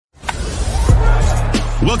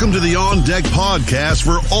Welcome to the On Deck podcast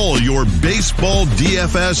for all your baseball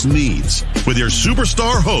DFS needs with your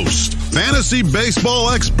superstar hosts, fantasy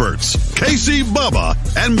baseball experts, Casey, Bubba,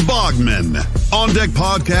 and Bogman. On Deck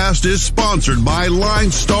podcast is sponsored by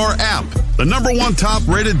Line Star app, the #1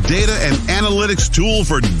 top-rated data and analytics tool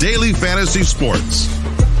for daily fantasy sports.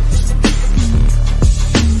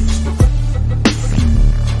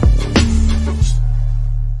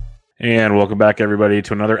 And welcome back, everybody,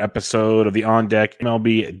 to another episode of the On Deck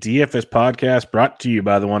MLB DFS podcast, brought to you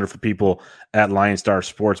by the wonderful people at Line Star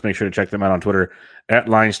Sports. Make sure to check them out on Twitter at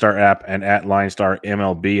Line Star app and at Line Star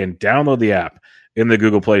MLB, and download the app in the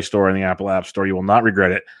Google Play Store and the Apple App Store. You will not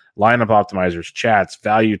regret it. Lineup optimizers, chats,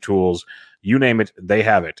 value tools, you name it, they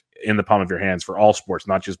have it in the palm of your hands for all sports,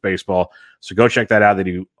 not just baseball. So go check that out. They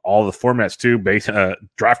do all the formats too, DraftKings,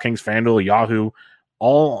 FanDuel, Yahoo,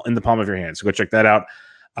 all in the palm of your hands. So go check that out.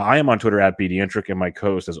 I am on Twitter at BDintric, and my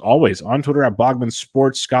co-host, as always, on Twitter at Bogman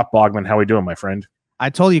Sports. Scott Bogman, how are we doing, my friend? I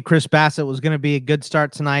told you Chris Bassett was going to be a good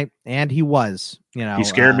start tonight, and he was. You know, he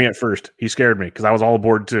scared me at first. He scared me because I was all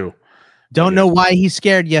aboard too. Don't know why he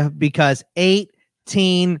scared you, because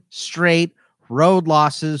 18 straight road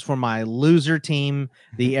losses for my loser team,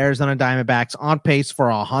 the Arizona Diamondbacks, on pace for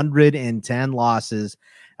 110 losses.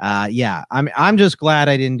 I'm just glad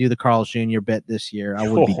I didn't do the Carl's Jr. bit this year. I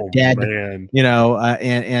would be dead, man. You know,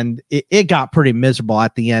 and it got pretty miserable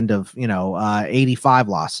at the end of, 85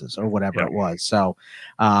 losses or whatever it was. So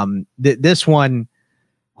this one,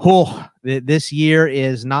 this year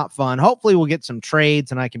is not fun. Hopefully we'll get some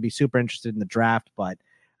trades and I can be super interested in the draft, but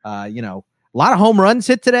a lot of home runs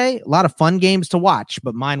hit today, a lot of fun games to watch,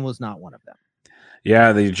 but mine was not one of them.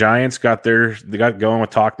 Yeah, the Giants got going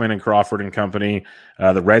with Tauchman and Crawford and company.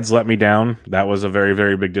 The Reds let me down. That was a very,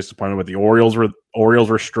 very big disappointment. But the Orioles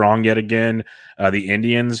were strong yet again. The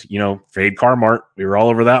Indians, fade Carmart. We were all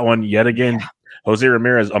over that one yet again. Yeah. Jose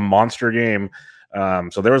Ramirez, a monster game.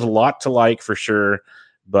 So there was a lot to like for sure.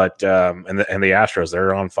 But and the Astros,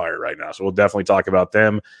 they're on fire right now. So we'll definitely talk about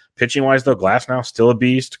them. Pitching wise, though, Glasnow still a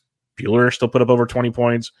beast. Buehler still put up over 20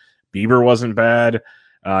 points. Bieber wasn't bad.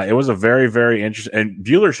 It was a very, very interesting, and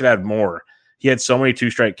Buehler should have more. He had so many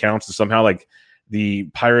 2-strike counts, and somehow the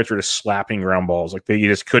Pirates were just slapping ground balls. They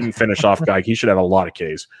just couldn't finish off guy. He should have a lot of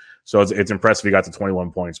Ks. So it's impressive he got to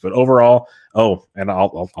 21 points. But overall, and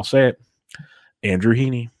I'll say it, Andrew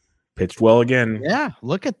Heaney pitched well again. Yeah,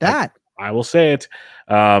 look at that. I will say it.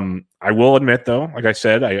 I will admit, though, like I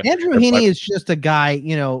said, Andrew Heaney is just a guy.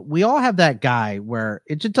 We all have that guy where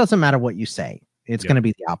it just doesn't matter what you say. It's going to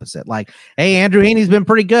be the opposite. Like, hey, Andrew Heaney's been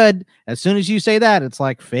pretty good. As soon as you say that, it's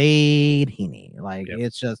like fade Heaney.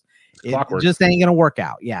 It's just, it just ain't going to work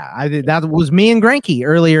out. Yeah. That was me and Greinke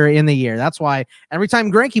earlier in the year. That's why every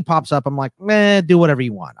time Greinke pops up, I'm like, do whatever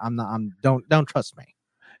you want. Don't trust me.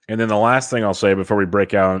 And then the last thing I'll say before we break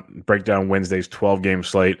down Wednesday's 12-game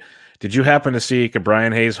slate. Did you happen to see a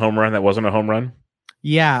Brian Hayes home run that wasn't a home run?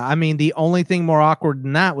 Yeah. I mean, the only thing more awkward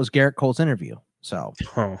than that was Garrett Cole's interview. So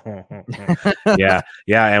yeah.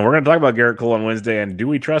 And we're going to talk about Garrett Cole on Wednesday. And do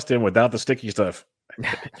we trust him without the sticky stuff?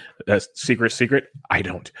 That's secret. I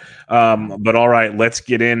don't. But all right, let's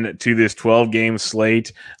get into this 12-game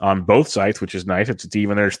slate on both sites, which is nice. It's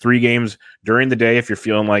even. There's 3 games during the day. If you're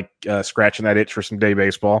feeling like scratching that itch for some day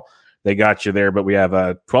baseball, they got you there. But we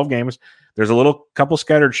have 12 games. There's a couple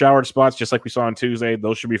scattered showered spots, just like we saw on Tuesday.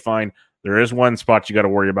 Those should be fine. There is one spot you got to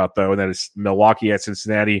worry about, though, and that is Milwaukee at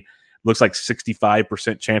Cincinnati. Looks like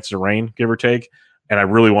 65% chance of rain, give or take, and I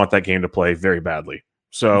really want that game to play very badly.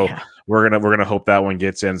 So we're gonna hope that one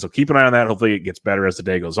gets in. So keep an eye on that. Hopefully it gets better as the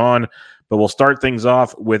day goes on. But we'll start things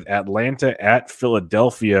off with Atlanta at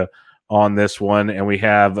Philadelphia on this one, and we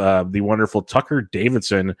have the wonderful Tucker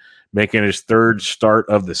Davidson making his 3rd start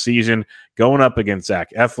of the season, going up against Zach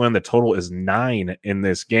Eflin. The total is 9 in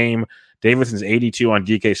this game. Davidson's 82 on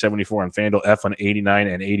DK, 74 on FanDuel, Eflin 89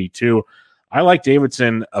 and 82. I like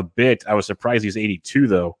Davidson a bit. I was surprised he's 82,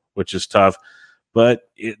 though, which is tough. But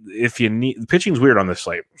if you need – pitching's weird on this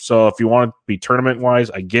slate. So if you want to be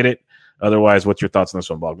tournament-wise, I get it. Otherwise, what's your thoughts on this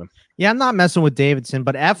one, Bogman? Yeah, I'm not messing with Davidson,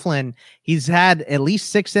 but Eflin, he's had at least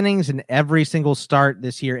 6 innings in every single start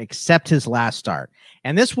this year except his last start.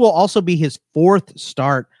 And this will also be his 4th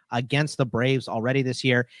start against the Braves already this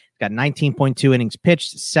year. He's got 19.2 innings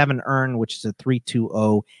pitched, 7 earned, which is a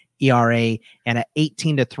 3.20 ERA, and an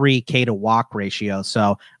 18-3 K to walk ratio.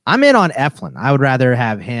 So I'm in on Eflin. I would rather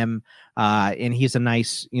have him, and he's a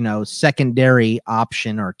nice, secondary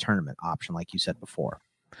option or tournament option, like you said before.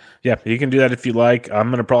 Yeah, you can do that if you like. I'm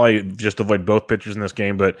going to probably just avoid both pitchers in this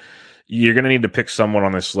game, but you're going to need to pick someone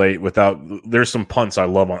on this slate without. There's some punts I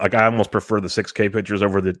love on. Like I almost prefer the 6K pitchers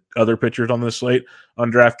over the other pitchers on this slate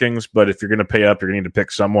on DraftKings. But if you're going to pay up, you're going to need to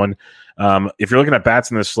pick someone. If you're looking at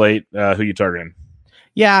bats in this slate, who you targeting?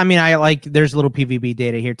 Yeah, I mean, there's a little PVB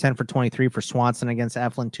data here. 10 for 23 for Swanson against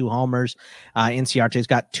Eflin, 2 homers. Inciarte's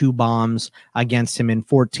got 2 bombs against him in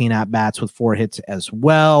 14 at-bats with 4 hits as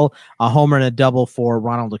well. A homer and a double for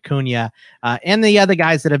Ronald Acuna. And the other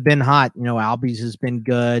guys that have been hot, Albies has been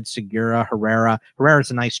good. Segura, Herrera.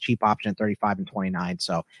 Herrera's a nice cheap option at 35 and 29.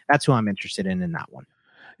 So that's who I'm interested in that one.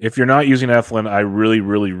 If you're not using Eflin, I really,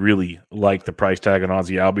 really, really like the price tag on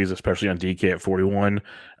Ozzy Albies, especially on DK at 41.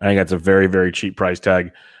 I think that's a very, very cheap price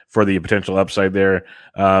tag for the potential upside there.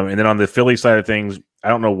 And then on the Philly side of things, I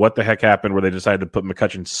don't know what the heck happened where they decided to put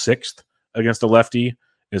McCutchen 6th against a lefty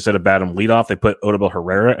instead of Batum leadoff. They put Odubel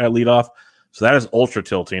Herrera at leadoff. So that is ultra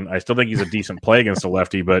tilting. I still think he's a decent play against a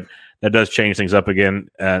lefty, but that does change things up again.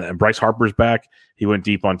 And Bryce Harper's back. He went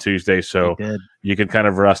deep on Tuesday, so you can kind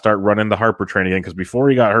of start running the Harper train again because before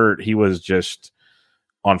he got hurt, he was just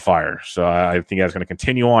on fire. So I think that's going to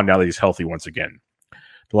continue on now that he's healthy once again.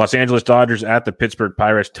 The Los Angeles Dodgers at the Pittsburgh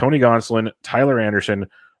Pirates. Tony Gonsolin, Tyler Anderson,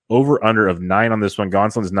 over-under of 9 on this one.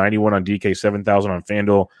 Gonsolin's 91 on DK, 7,000 on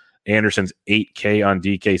FanDuel. Anderson's 8K on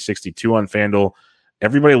DK, 62 on FanDuel.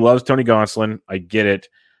 Everybody loves Tony Gonsolin. I get it.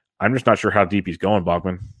 I'm just not sure how deep he's going,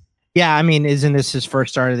 Bogman. Yeah, I mean, isn't this his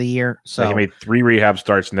first start of the year? So he made 3 rehab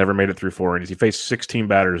starts, never made it through 4 innings. He faced 16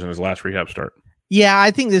 batters in his last rehab start. Yeah, I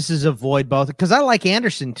think this is a void both because I like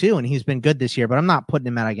Anderson too, and he's been good this year, but I'm not putting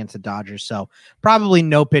him out against the Dodgers. So probably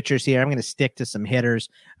no pitchers here. I'm going to stick to some hitters.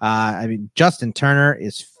 I mean, Justin Turner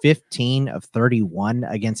is 15 of 31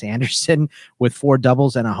 against Anderson with 4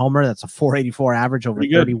 doubles and a homer. That's a 484 average over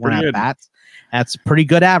 31 at bats. That's pretty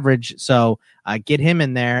good average. So get him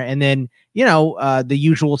in there. And then, the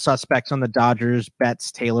usual suspects on the Dodgers,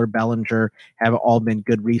 Betts, Taylor, Bellinger have all been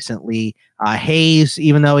good recently. Hayes,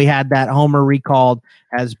 even though he had that homer recalled,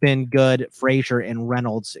 has been good. Frazier and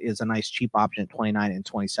Reynolds is a nice cheap option at 29 and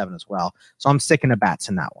 27 as well. So I'm sticking to bats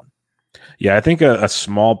in that one. Yeah, I think a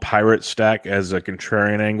small Pirate stack as a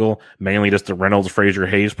contrarian angle, mainly just the Reynolds, Frazier,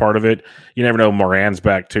 Hayes part of it. You never know. Moran's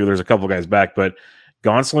back too. There's a couple guys back, but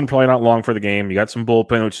Gonsolin probably not long for the game. You got some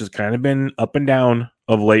bullpen, which has kind of been up and down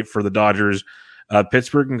of late for the Dodgers.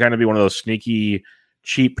 Pittsburgh can kind of be one of those sneaky,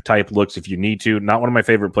 cheap type looks if you need to. Not one of my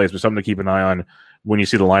favorite plays, but something to keep an eye on when you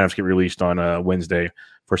see the lineups get released on Wednesday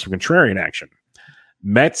for some contrarian action.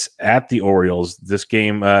 Mets at the Orioles. This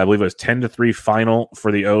game, I believe it was 10-3 final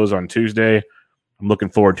for the O's on Tuesday. I'm looking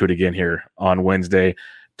forward to it again here on Wednesday.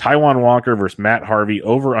 Taijuan Walker versus Matt Harvey,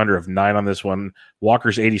 over-under of 9 on this one.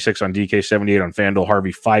 Walker's 86 on DK, 78 on FanDuel.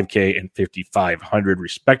 Harvey 5K and 5,500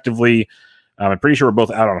 respectively. I'm pretty sure we're both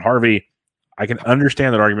out on Harvey. I can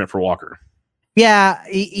understand that argument for Walker. Yeah,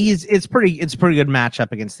 it's pretty good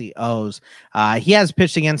matchup against the O's. He has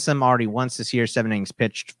pitched against them already once this year. 7 innings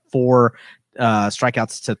pitched, 4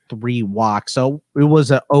 strikeouts to 3 walks. So it was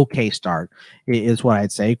an okay start, is what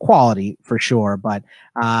I'd say. Quality for sure, but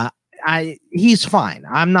he's fine.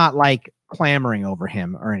 I'm not like clamoring over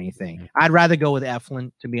him or anything. I'd rather go with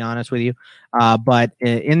Eflin, to be honest with you. But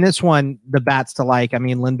in this one, the bats to like. I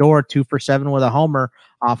mean, Lindor 2 for 7 with a homer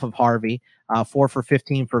off of Harvey, 4 for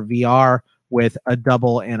 15 for VR with a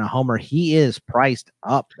double and a homer. He is priced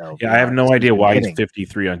up though. Yeah, I have no idea why he's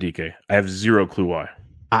 53 on DK. I have zero clue why.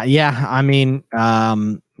 Yeah, I mean,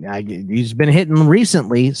 he's been hitting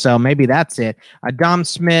recently, so maybe that's it. Dom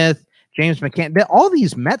Smith, James McCann, all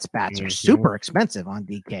these Mets bats are super expensive on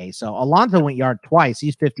DK. So Alonso went yard twice.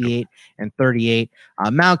 He's 58 and 38.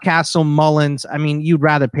 Mountcastle, Mullins. I mean, you'd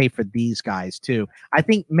rather pay for these guys too. I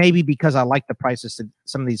think maybe because I like the prices of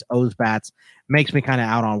some of these O's bats makes me kind of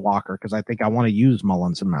out on Walker because I think I want to use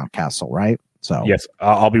Mullins and Mountcastle, right? So yes,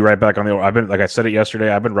 I'll be right back on the. I've been, like I said it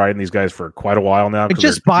yesterday, I've been riding these guys for quite a while now.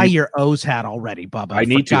 Just buy your O's hat already, Bubba. I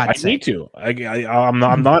need to.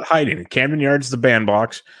 I'm not hiding. Camden Yards, the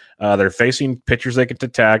bandbox. They're facing pitchers they can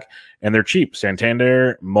attack, and they're cheap.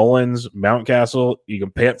 Santander, Mullins, Mountcastle. You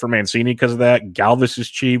can pay it for Mancini because of that. Galvis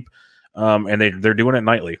is cheap, and they're doing it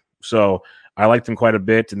nightly. So I like them quite a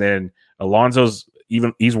bit. And then Alonso's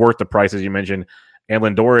he's worth the price as you mentioned. And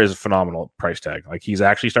Lindor is a phenomenal price tag. Like he's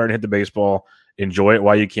actually starting to hit the baseball. Enjoy it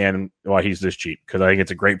while you can, while he's this cheap. Because I think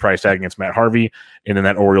it's a great price tag against Matt Harvey and then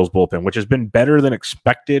that Orioles bullpen, which has been better than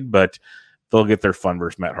expected, but they'll get their fun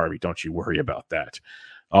versus Matt Harvey. Don't you worry about that.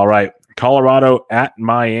 All right. Colorado at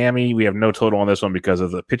Miami. We have no total on this one because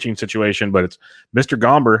of the pitching situation, but it's Mr.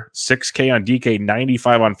 Gomber, 6K on DK,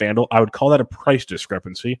 95 on FanDuel. I would call that a price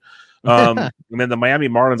discrepancy. And then the Miami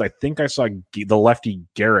Marlins, I think I saw the lefty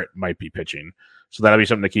Garrett might be pitching. So that'll be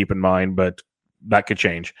something to keep in mind, but that could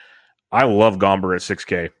change. I love Gomber at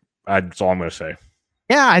 6K. That's all I'm going to say.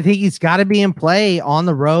 Yeah, I think he's got to be in play on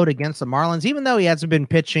the road against the Marlins, even though he hasn't been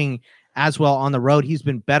pitching as well on the road. He's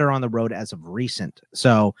been better on the road as of recent.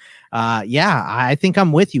 So, yeah, I think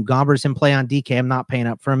I'm with you. Gomber's in play on DK. I'm not paying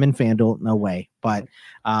up for him in FanDuel. No way. But,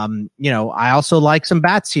 I also like some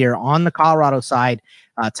bats here on the Colorado side.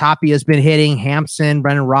 Tapia has been hitting. Hampson,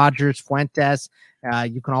 Brendan Rodgers, Fuentes.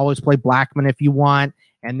 You can always play Blackman if you want.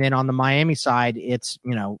 And then on the Miami side, it's,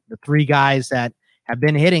 the three guys that have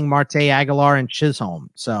been hitting, Marte, Aguilar, and Chisholm.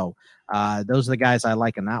 So those are the guys I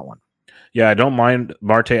like in that one. Yeah, I don't mind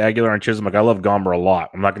Marte, Aguilar, and Chisholm. Like, I love Gomber a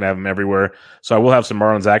lot. I'm not going to have him everywhere. So I will have some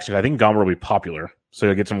Marlins action. I think Gomber will be popular. So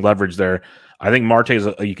you'll get some leverage there. I think Marte,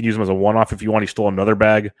 you can use him as a one-off if you want. He stole another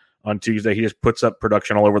bag on Tuesday. He just puts up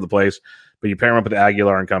production all over the place. But you pair him up with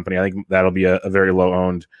Aguilar and company. I think that'll be a very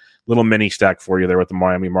low-owned little mini stack for you there with the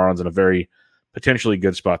Miami Marlins in a very potentially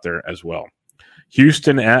good spot there as well.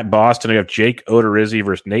 Houston at Boston. We have Jake Odorizzi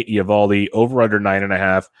versus Nate Eovaldi, over under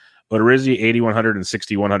 9.5. Odorizzi 8,100 and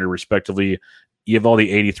 6,100 respectively.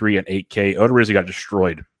 Eovaldi 83 and 8K. Odorizzi got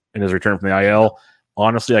destroyed in his return from the IL.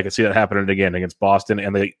 Honestly, I could see that happening again against Boston,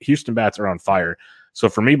 and the Houston bats are on fire. So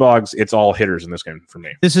for me, Boggs, it's all hitters in this game for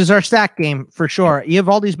me. This is our stack game for sure.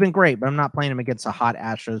 Eovaldi's been great, but I'm not playing him against a hot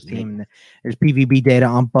Astros team. Mm-hmm. There's PVB data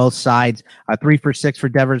on both sides. 3 for 6 for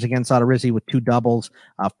Devers against Odorizzi with 2 doubles.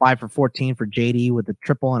 5 for 14 for JD with a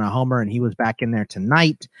triple and a homer, and he was back in there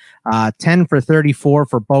tonight. 10 for 34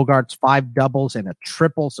 for Bogarts, 5 doubles and a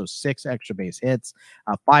triple, so 6 extra base hits.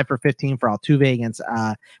 5 for 15 for Altuve against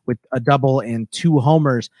with a double and 2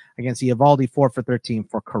 homers against Eovaldi. 4 for 13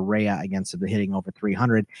 for Correa against the hitting over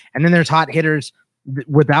 300. And then there's hot hitters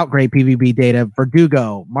without great PVB data.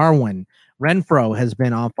 Verdugo, Marwin, Renfroe has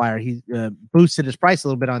been on fire. He's boosted his price a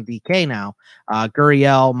little bit on DK now.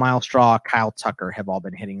 Gurriel, Miles Straw, Kyle Tucker have all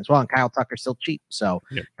been hitting as well. And Kyle Tucker's still cheap. So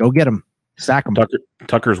Go get him. Stack him.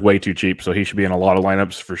 Tucker's way too cheap, so he should be in a lot of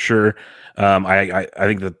lineups for sure. I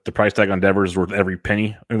think that the price tag on Devers is worth every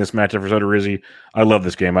penny in this matchup for Odorizzi. I love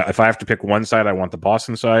this game. If I have to pick one side, I want the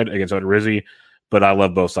Boston side against Odorizzi. But I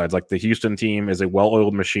love both sides. Like, the Houston team is a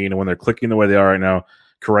well-oiled machine, and when they're clicking the way they are right now,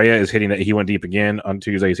 Correa is hitting it. He went deep again on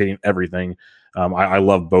Tuesday. He's hitting everything. I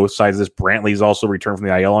love both sides of this. Brantley's also returned from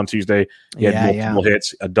the IL on Tuesday. He had multiple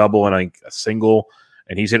hits, a double and a single,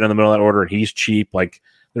 and he's hitting in the middle of that order, and he's cheap. Like,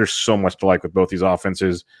 there's so much to like with both these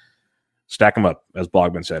offenses. Stack them up, as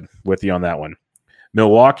Bogman said, with you on that one.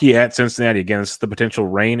 Milwaukee at Cincinnati against the potential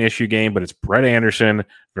rain issue game, but it's Brett Anderson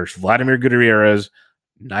versus Vladimir Gutierrez,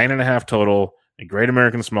 9.5 total. A Great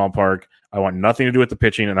American Small Park. I want nothing to do with the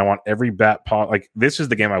pitching, and I want every bat pot. Like, this is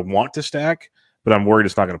the game I want to stack, but I'm worried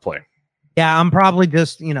it's not going to play. Yeah, I'm probably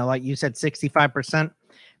just, like you said, 65%.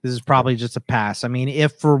 This is probably just a pass. I mean,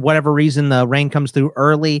 if for whatever reason the rain comes through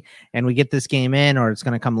early and we get this game in, or it's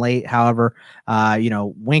going to come late, however,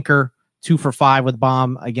 Winker 2 for 5 with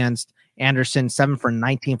bomb against Anderson, 7 for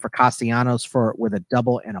 19 for Castellanos with a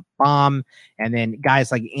double and a bomb. And then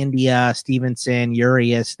guys like India, Stevenson,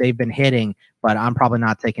 Urias, they've been hitting, but I'm probably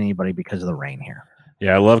not taking anybody because of the rain here.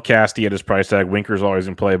 Yeah, I love Casty at his price tag. Winker's always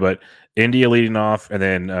in play, but India leading off, and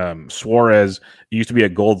then Suarez used to be a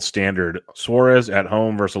gold standard. Suarez at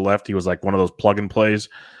home versus a lefty was like one of those plug-and plays.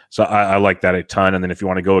 So I like that a ton. And then if you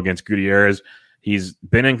want to go against Gutierrez, he's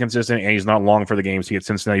been inconsistent, and he's not long for the games. He had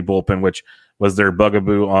Cincinnati bullpen, which was their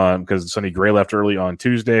bugaboo because Sonny Gray left early on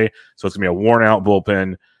Tuesday. So it's going to be a worn-out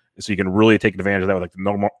bullpen. So you can really take advantage of that with like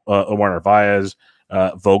the Omar Narvaez,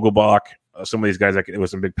 Vogelbach, some of these guys with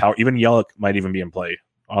some big power. Even Yelich might even be in play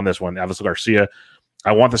on this one. Avisel Garcia.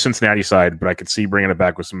 I want the Cincinnati side, but I could see bringing it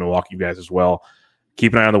back with some Milwaukee guys as well.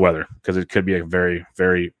 Keep an eye on the weather because it could be a very,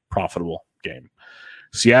 very profitable game.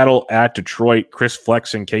 Seattle at Detroit. Chris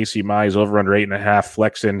Flexen, Casey Mize over under 8.5.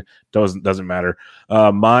 Flexen doesn't matter.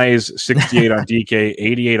 Mize 68 on DK,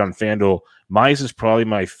 88 on FanDuel. Mize is probably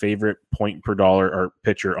my favorite point per dollar or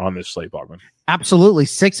pitcher on this slate, Bogman. Absolutely.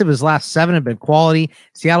 6 of his last 7 have been quality.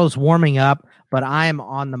 Seattle's warming up, but I am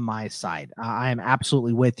on the Mize side. I am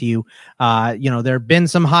absolutely with you. There have been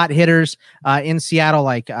some hot hitters in Seattle,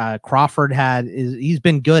 like Crawford he's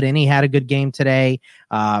been good, and he had a good game today.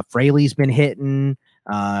 Fraley's been hitting.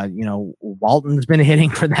 Walton's been hitting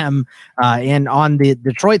for them. And on the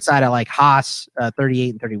Detroit side, I like Haas, 38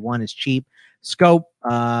 and 31 is cheap. Scope,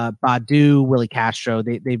 Badu, Willie Castro,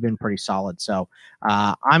 they've been pretty solid. So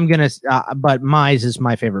I'm going to, but Mize is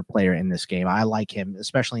my favorite player in this game. I like him,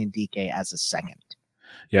 especially in DK as a second.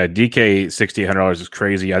 Yeah, DK $6,800 is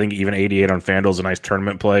crazy. I think even 88 on FanDuel is a nice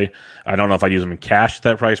tournament play. I don't know if I'd use him in cash at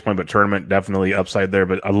that price point, but tournament definitely upside there.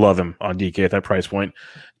 But I love him on DK at that price point.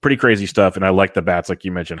 Pretty crazy stuff, and I like the bats like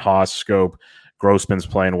you mentioned. Haas, Scope, Grossman's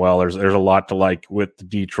playing well. There's a lot to like with the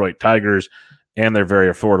Detroit Tigers, and they're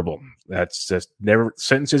very affordable. That's just never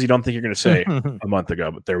sentences you don't think you're going to say a month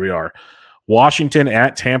ago, but there we are. Washington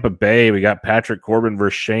at Tampa Bay. We got Patrick Corbin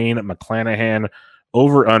versus Shane McClanahan.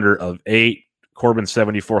 Over under of 8. Corbin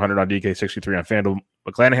 7,400 on DK, 63 on FanDuel.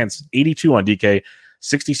 McClanahan's 82 on DK,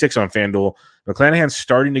 66 on FanDuel. McClanahan's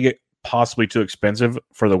starting to get possibly too expensive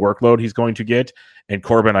for the workload he's going to get, and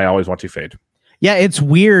Corbin I always want to fade. Yeah, it's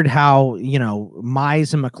weird how,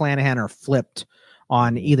 Mize and McClanahan are flipped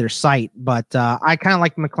on either site, but I kind of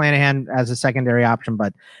like McClanahan as a secondary option,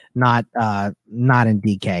 but not in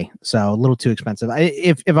DK. So a little too expensive.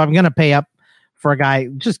 If I'm going to pay up for a guy,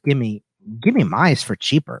 just give me Mize for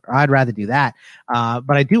cheaper. I'd rather do that.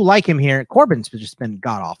 But I do like him here. Corbin's just been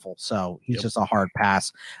god awful, so he's just a hard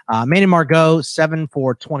pass. Manny Margot 7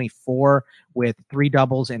 for 24 with 3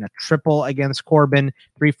 doubles and a triple against Corbin.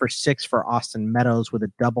 3 for 6 for Austin Meadows with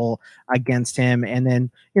a double against him, and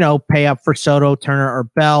then pay up for Soto, Turner, or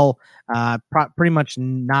Bell. Pretty much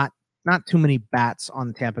not too many bats on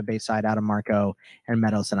the Tampa Bay side out of Marco and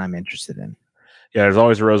Meadows that I'm interested in. Yeah, there's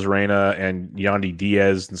always Rosarena and Yandy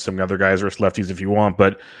Diaz and some other guys are lefties if you want.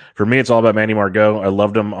 But for me, it's all about Manny Margot. I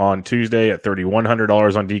loved him on Tuesday at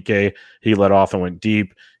 $3,100 on DK. He led off and went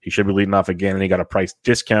deep. He should be leading off again, and he got a price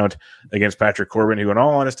discount against Patrick Corbin, who, in all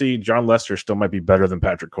honesty, John Lester still might be better than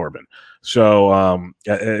Patrick Corbin. So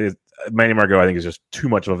Manny Margot, I think, is just too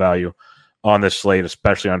much of a value on this slate,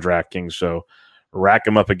 especially on DraftKings. So rack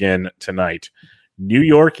him up again tonight. New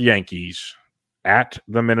York Yankees at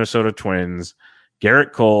the Minnesota Twins.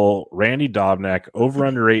 Garrett Cole, Randy Dobnak, over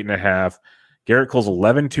under 8.5. Garrett Cole's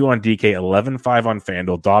 11-2 on DK, 11-5 on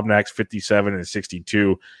FanDuel. Dobnak's 57 and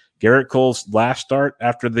 62. Garrett Cole's last start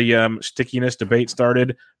after the stickiness debate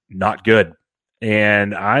started, not good.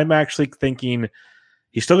 And I'm actually thinking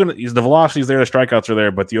he's still the velocity's there, the strikeouts are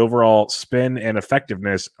there, but the overall spin and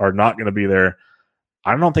effectiveness are not going to be there.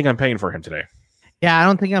 I don't think I'm paying for him today. Yeah, I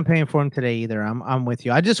don't think I'm paying for him today either. I'm with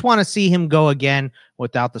you. I just want to see him go again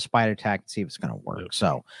without the spider tack and see if it's going to work.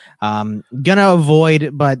 So gonna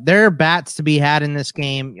avoid, but there are bats to be had in this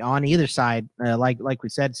game on either side. Like we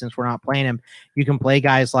said, since we're not playing him, you can play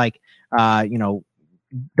guys like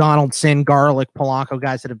Donaldson, Garlick, Polanco,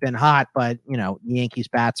 guys that have been hot, but the Yankees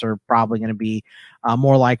bats are probably going to be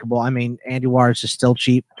more likable. I mean, Andy Juarez is still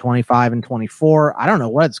cheap, 25 and 24. I don't know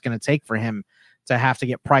what it's going to take for him to have to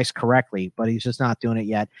get priced correctly, but he's just not doing it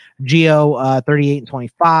yet. Gio, 38 and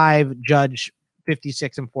 25, Judge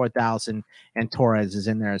 56 and 4,000, and Torres is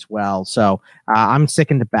in there as well. So I'm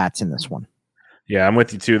sticking to bats in this one. Yeah, I'm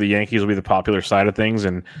with you too. The Yankees will be the popular side of things,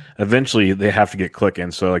 and eventually they have to get clicking.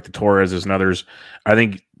 So like the Torres and others, I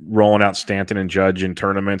think rolling out Stanton and Judge in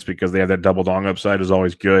tournaments because they have that double dong upside is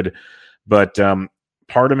always good. But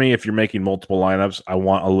part of me, if you're making multiple lineups, I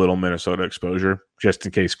want a little Minnesota exposure just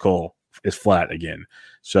in case Cole is flat again.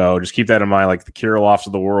 So just keep that in mind, like the Kirilloffs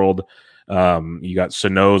of the world. You got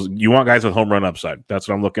Sano's. You want guys with home run upside. That's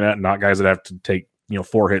what I'm looking at, not guys that have to take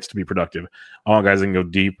 4 hits to be productive. I want guys that can go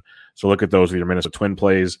deep. So look at those with your Minnesota Twin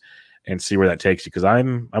plays and see where that takes you, because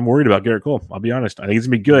I'm worried about Garrett Cole. I'll be honest. I think he's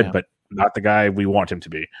going to be good, but not the guy we want him to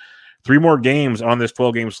be. 3 more games on this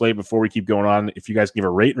 12-game slate before we keep going on. If you guys give a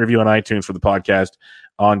rate and review on iTunes for the podcast,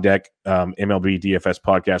 On Deck, MLB DFS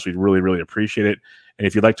podcast, we'd really, really appreciate it. And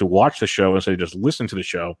if you'd like to watch the show instead of just listen to the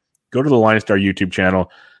show, go to the Line Star YouTube channel,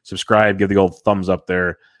 subscribe, give the old thumbs up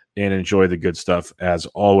there, and enjoy the good stuff as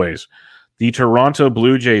always. The Toronto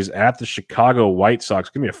Blue Jays at the Chicago White Sox.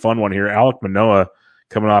 Give me a fun one here. Alek Manoah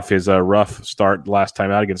coming off his rough start last time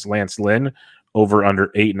out against Lance Lynn. Over under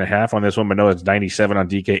 8.5 on this one. Manoah's 97 on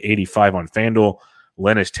DK, 85 on FanDuel.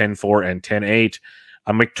 Lynn is 10-4 and 10-8.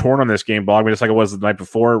 I'm torn on this game, Bogman, just like it was the night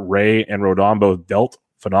before. Ray and Rodon both dealt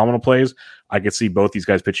phenomenal plays. I could see both these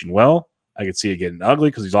guys pitching well. I could see it getting ugly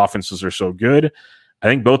because these offenses are so good. I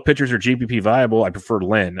think both pitchers are GPP viable. I prefer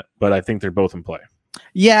Lynn, but I think they're both in play.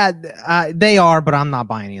 Yeah, they are, but I'm not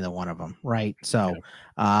buying either one of them, right? So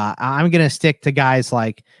I'm going to stick to guys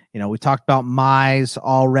like, we talked about Mize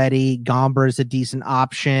already. Gomber is a decent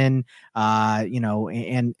option,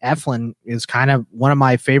 and Eflin is kind of one of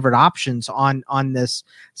my favorite options on this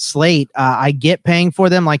slate. I get paying for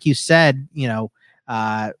them, like you said,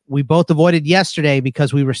 we both avoided yesterday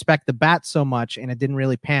because we respect the bat so much, and it didn't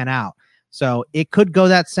really pan out. So it could go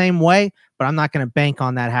that same way, but I'm not going to bank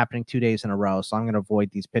on that happening 2 days in a row. So I'm going to avoid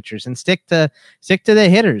these pitchers and stick to the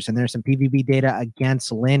hitters. And there's some PVB data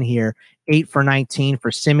against Lynn here. 8 for 19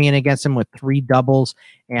 for Simeon against him with 3 doubles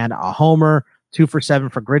and a homer. 2 for 7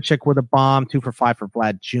 for Grichuk with a bomb, 2 for 5 for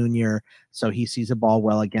Vlad Jr. So he sees the ball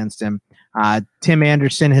well against him. Tim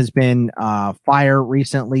Anderson has been fire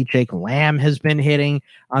recently. Jake Lamb has been hitting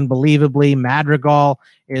unbelievably. Madrigal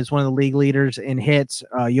is one of the league leaders in hits.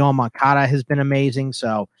 Yoan Moncada has been amazing.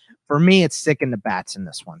 So for me, it's sticking to bats in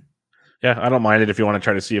this one. Yeah, I don't mind it if you want to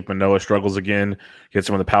try to see if Manoah struggles again, get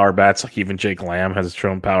some of the power bats. Like even Jake Lamb has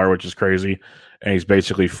shown power, which is crazy, and he's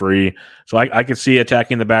basically free. So I could see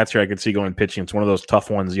attacking the bats here. I could see going pitching. It's one of those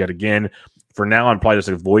tough ones yet again. For now, I'm probably just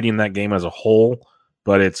avoiding that game as a whole,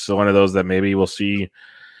 but it's one of those that maybe we'll see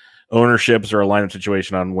ownerships or a lineup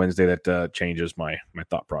situation on Wednesday that changes my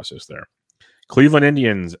thought process there. Cleveland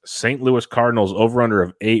Indians, St. Louis Cardinals, over-under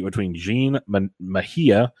of 8 between Gene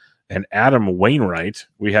Mejia and Adam Wainwright.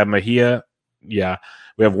 We have Mejia. Yeah.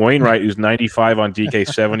 We have Wainwright, who's 95 on DK,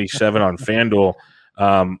 77 on FanDuel.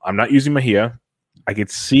 I'm not using Mejia. I could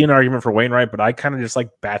see an argument for Wainwright, but I kind of just like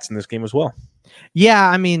bats in this game as well. Yeah,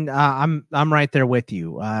 I mean, I'm right there with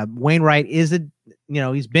you. Wainwright is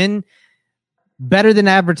he's been better than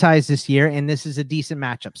advertised this year, and this is a decent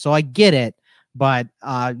matchup. So I get it, but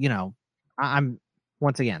I'm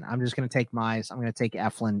once again, I'm just going to take Mize. I'm going to take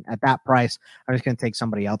Eflin at that price. I'm just going to take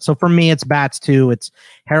somebody else. So for me, it's bats too. It's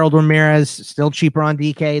Harold Ramirez, still cheaper on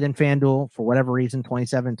DK than FanDuel for whatever reason,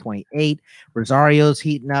 27, 28. Rosario's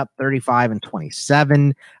heating up 35 and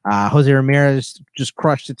 27. Jose Ramirez just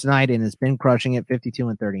crushed it tonight and has been crushing it 52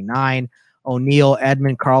 and 39. O'Neill,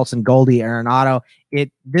 Edmund, Carlson, Goldie, Arenado.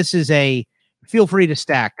 This is a feel free to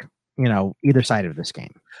stack, either side of this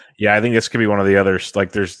game. Yeah, I think this could be one of the others.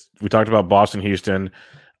 Like we talked about Boston, Houston.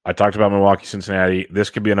 I talked about Milwaukee, Cincinnati. This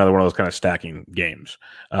could be another one of those kind of stacking games.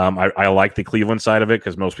 I like the Cleveland side of it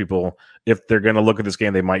because most people, if they're going to look at this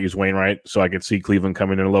game, they might use Wainwright. So I could see Cleveland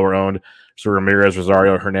coming in lower owned. So Ramirez,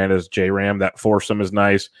 Rosario, Hernandez, J-Ram, that foursome is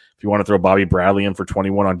nice. If you want to throw Bobby Bradley in for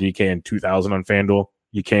 21 on DK and 2,000 on FanDuel,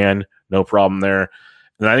 you can. No problem there.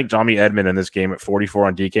 And I think Tommy Edman in this game at 44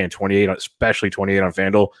 on DK and 28, especially 28 on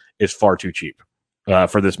FanDuel, is far too cheap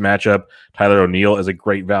for this matchup. Tyler O'Neill is a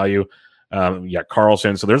great value.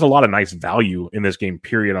 Carlson. So there's a lot of nice value in this game,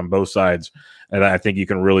 period, on both sides. And I think you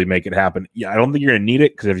can really make it happen. Yeah, I don't think you're going to need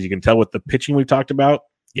it because if you can tell with the pitching we've talked about,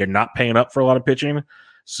 you're not paying up for a lot of pitching.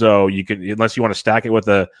 So you can, unless you want to stack it with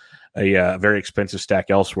a very expensive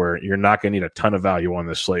stack elsewhere, you're not going to need a ton of value on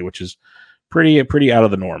this slate, which is pretty out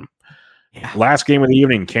of the norm. Yeah. Last game of the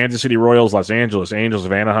evening, Kansas City Royals, Los Angeles Angels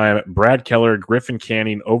of Anaheim. Brad Keller, Griffin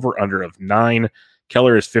Canning, over-under of 9.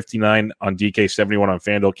 Keller is 59 on DK, 71 on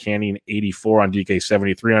FanDuel. Canning, 84 on DK,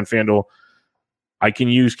 73 on FanDuel. I can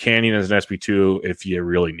use Canning as an SP2 if you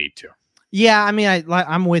really need to. Yeah, I mean,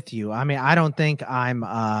 I'm with you. I mean, I don't think I'm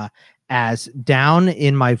as down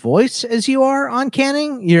in my voice as you are on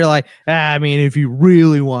Canning. You're like, I mean, if you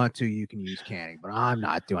really want to, you can use Canning, but I'm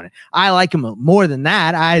not doing it. I like him more than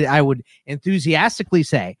that. I would enthusiastically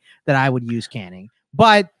say that I would use Canning,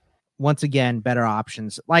 but once again, better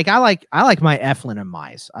options. Like I like my Eflin and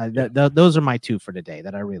Mize. Those are my two for today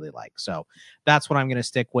that I really like. So that's what I'm going to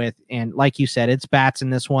stick with. And like you said, it's bats in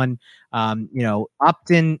this one.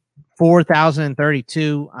 Upton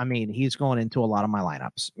 4,032. I mean, he's going into a lot of my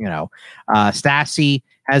lineups. Stassi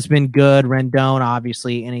has been good. Rendon,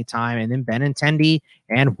 obviously, anytime. And then Benintendi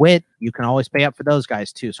and Whit, you can always pay up for those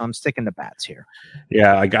guys too. So I'm sticking to bats here.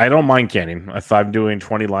 Yeah, I don't mind Canning. If I'm doing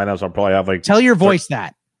 20 lineups, I'll probably have Tell your voice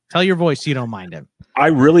that. Tell your voice you don't mind him. I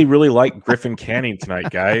really, really like Griffin Canning tonight,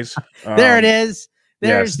 guys. There it is.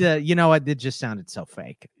 There's yes. It just sounded so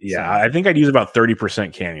fake. Yeah, so. I think I'd use about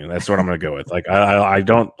 30% Canning. That's what I'm going to go with. Like, I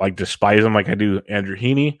don't despise him like I do Andrew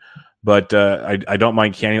Heaney, but I don't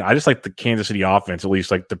mind Canning. I just like the Kansas City offense, at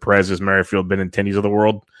least like the Perez's, Merrifield, Benintendis of the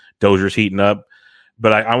world. Dozier's heating up.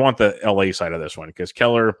 But I want the LA side of this one because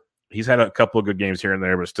Keller, he's had a couple of good games here and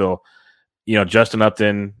there, but still, Justin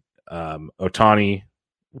Upton, Ohtani,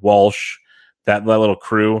 Walsh, that little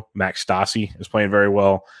crew, Max Stassi is playing very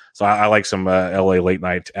well. So I like some LA late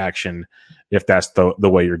night action if that's the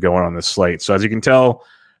way you're going on this slate. So as you can tell,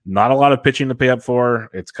 not a lot of pitching to pay up for.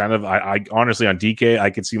 It's kind of, I honestly on DK, I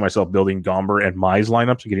could see myself building Gomber and Mize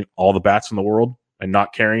lineups and getting all the bats in the world and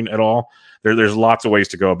not caring at all. There's lots of ways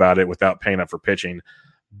to go about it without paying up for pitching.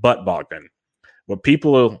 But Bogdan, what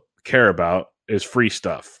people care about is free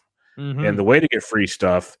stuff. Mm-hmm. And the way to get free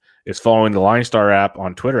stuff is following the Line Star app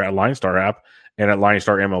on Twitter at Line Star app and at Line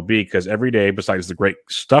Star MLB, because every day, besides the great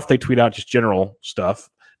stuff they tweet out, just general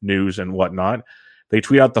stuff, news and whatnot, they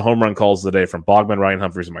tweet out the home run calls of the day from Bogman, Ryan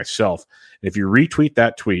Humphries, and myself. And if you retweet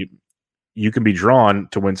that tweet, you can be drawn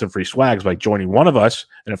to win some free swags by joining one of us.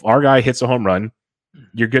 And if our guy hits a home run,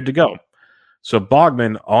 you're good to go. So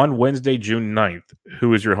Bogman, on Wednesday, June 9th,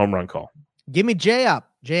 who is your home run call? Give me J-Up.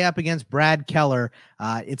 J-Up against Brad Keller.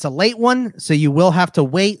 It's a late one, so you will have to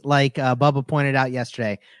wait, like Bubba pointed out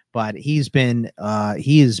yesterday. But he has been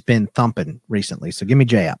thumping recently. So give me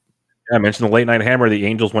J-Up. Yeah, I mentioned the late night hammer. The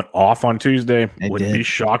Angels went off on Tuesday. Wouldn't be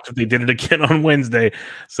shocked if they did it again on Wednesday.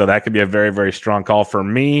 So that could be a very, very strong call for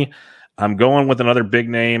me. I'm going with another big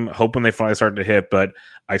name, hoping they finally start to hit. But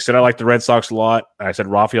I said I like the Red Sox a lot. I said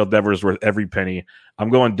Rafael Devers worth every penny. I'm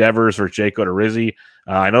going Devers or Jake Odorizzi.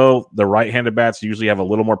 I know the right-handed bats usually have a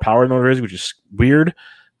little more power than Odorizzi, which is weird.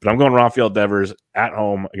 But I'm going Rafael Devers at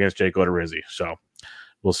home against Jake Odorizzi. So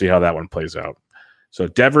we'll see how that one plays out. So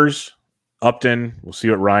Devers, Upton, we'll see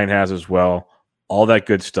what Ryan has as well. All that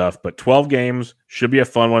good stuff. But 12 games should be a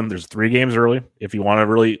fun one. There's 3 games early if you want to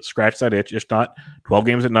really scratch that itch. If not, 12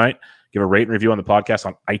 games at night. Give a rate and review on the podcast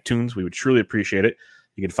on iTunes. We would truly appreciate it.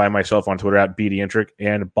 You can find myself on Twitter at BDintric,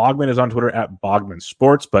 and Bogman is on Twitter at Bogman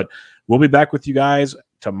Sports. But we'll be back with you guys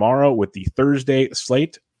tomorrow with the Thursday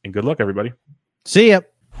slate. And good luck, everybody. See ya.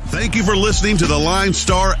 Thank you for listening to the Line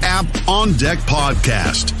Star App On Deck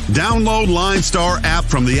podcast. Download Line Star app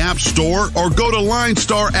from the App Store or go to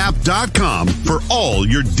linestarapp.com for all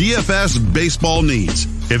your DFS baseball needs.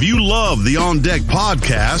 If you love the On Deck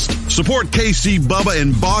podcast, support KC, Bubba,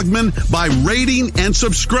 and Bogman by rating and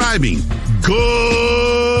subscribing.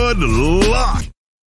 Good luck.